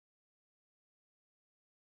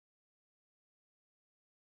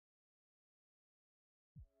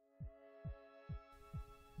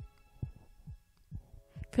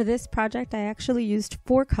For this project, I actually used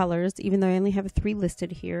 4 colors, even though I only have 3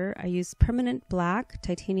 listed here. I used permanent black,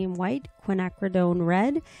 titanium white, quinacridone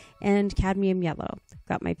red, and cadmium yellow.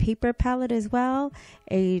 Got my paper palette as well,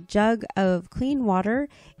 a jug of clean water,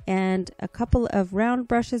 and a couple of round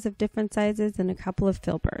brushes of different sizes and a couple of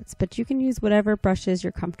filberts, but you can use whatever brushes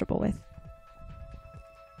you're comfortable with.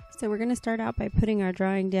 So we're going to start out by putting our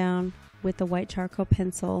drawing down with the white charcoal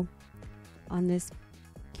pencil on this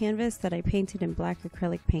canvas that I painted in black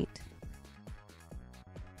acrylic paint.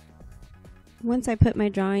 Once I put my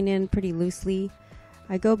drawing in pretty loosely,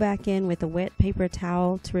 I go back in with a wet paper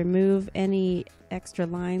towel to remove any extra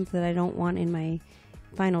lines that I don't want in my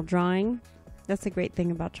final drawing. That's a great thing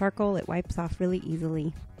about charcoal, it wipes off really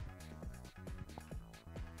easily.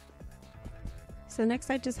 So next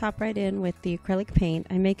I just hop right in with the acrylic paint.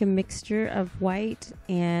 I make a mixture of white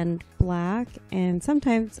and black and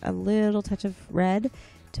sometimes a little touch of red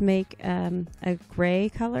to make a gray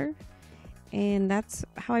color, and that's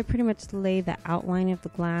how I pretty much lay the outline of the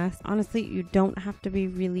glass. Honestly, you don't have to be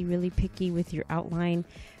really picky with your outline,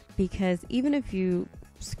 because even if you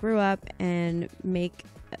screw up and make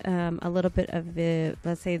a little bit of the,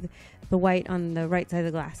 let's say the white on the right side of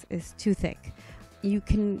the glass is too thick, you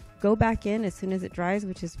can go back in as soon as it dries,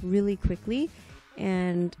 which is really quickly,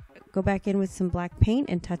 and go back in with some black paint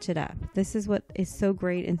and touch it up. This is what is so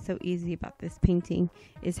great and so easy about this painting,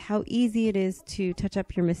 is how easy it is to touch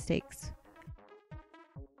up your mistakes.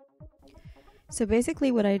 So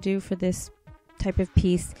basically what I do for this type of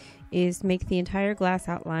piece is make the entire glass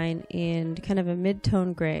outline in kind of a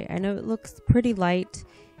mid-tone gray. I know it looks pretty light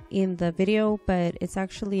in the video, but it's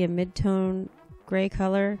actually a mid-tone gray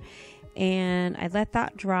color, and I let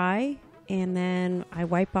that dry, and then I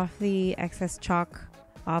wipe off the excess chalk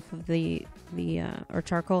off of or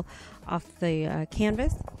charcoal off the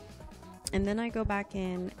canvas, and then I go back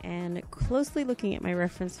in and, closely looking at my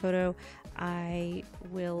reference photo, I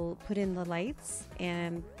will put in the lights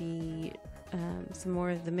and the some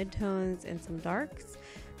more of the midtones and some darks,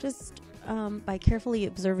 just by carefully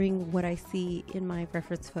observing what I see in my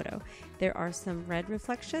reference photo. There are some red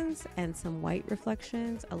reflections and some white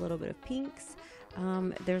reflections, a little bit of pinks.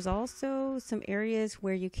 There's also some areas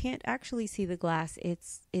where you can't actually see the glass.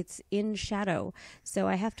 It's in shadow. So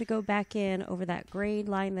I have to go back in over that gray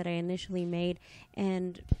line that I initially made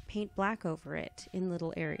and paint black over it in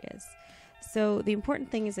little areas. So the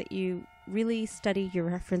important thing is that you really study your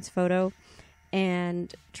reference photo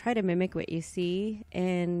and try to mimic what you see.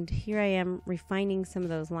 And here I am refining some of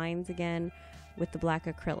those lines again with the black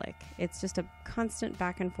acrylic. It's just a constant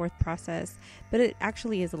back and forth process, but it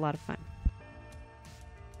actually is a lot of fun.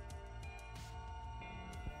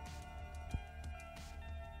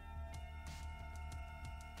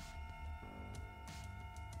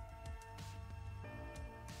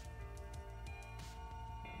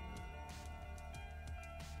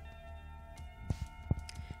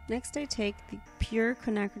 Next, I take the pure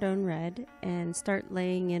Quinacridone Red and start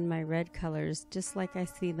laying in my red colors just like I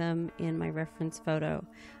see them in my reference photo.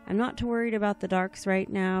 I'm not too worried about the darks right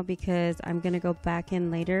now because I'm going to go back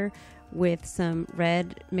in later with some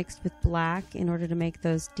red mixed with black in order to make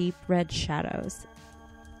those deep red shadows.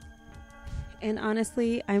 And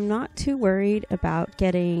honestly, I'm not too worried about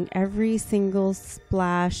getting every single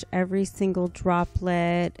splash, every single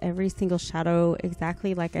droplet, every single shadow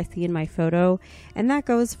exactly like I see in my photo. And that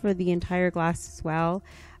goes for the entire glass as well.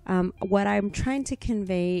 What I'm trying to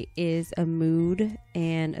convey is a mood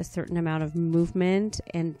and a certain amount of movement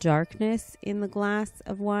and darkness in the glass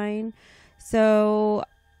of wine. So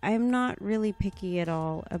I'm not really picky at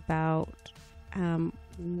all about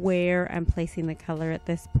where I'm placing the color at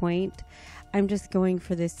this point. I'm just going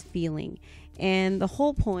for this feeling, and the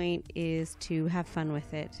whole point is to have fun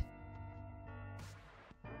with it.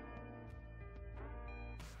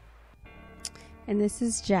 And this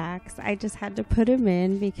is Jax. I just had to put him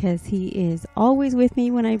in because he is always with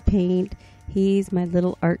me when I paint. He's my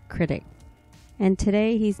little art critic. And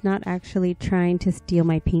today he's not actually trying to steal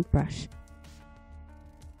my paintbrush.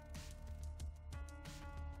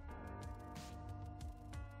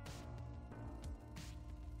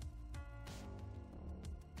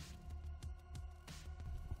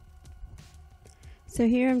 So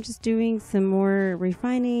here I'm just doing some more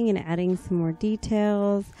refining and adding some more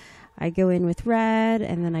details. I go in with red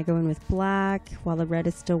and then I go in with black while the red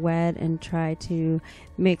is still wet and try to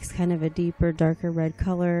mix kind of a deeper, darker red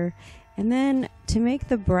color. And then to make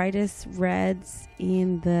the brightest reds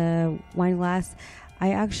in the wine glass,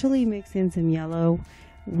 I actually mix in some yellow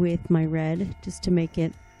with my red just to make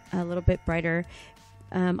it a little bit brighter.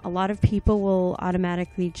 A lot of people will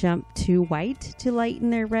automatically jump to white to lighten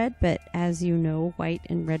their red, but as you know, white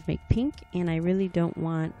and red make pink, and I really don't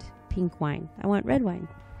want pink wine. I want red wine.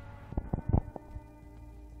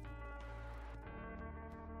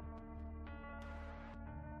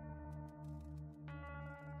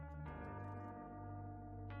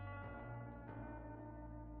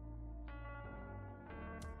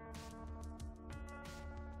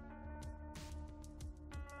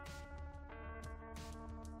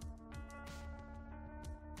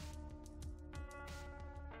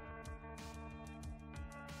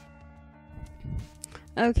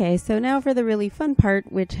 Okay, so now for the really fun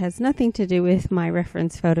part, which has nothing to do with my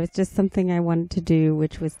reference photo. It's just something I wanted to do,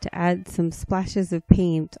 which was to add some splashes of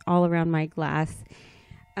paint all around my glass.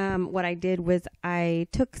 What I did was I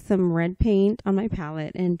took some red paint on my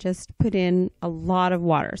palette and just put in a lot of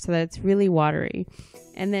water so that it's really watery.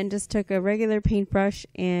 And then just took a regular paintbrush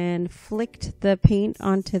and flicked the paint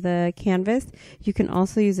onto the canvas. You can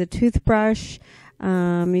also use a toothbrush.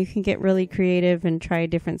 You can get really creative and try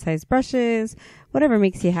different size brushes, whatever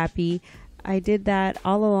makes you happy. I did that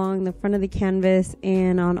all along the front of the canvas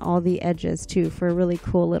and on all the edges too for a really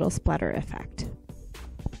cool little splatter effect.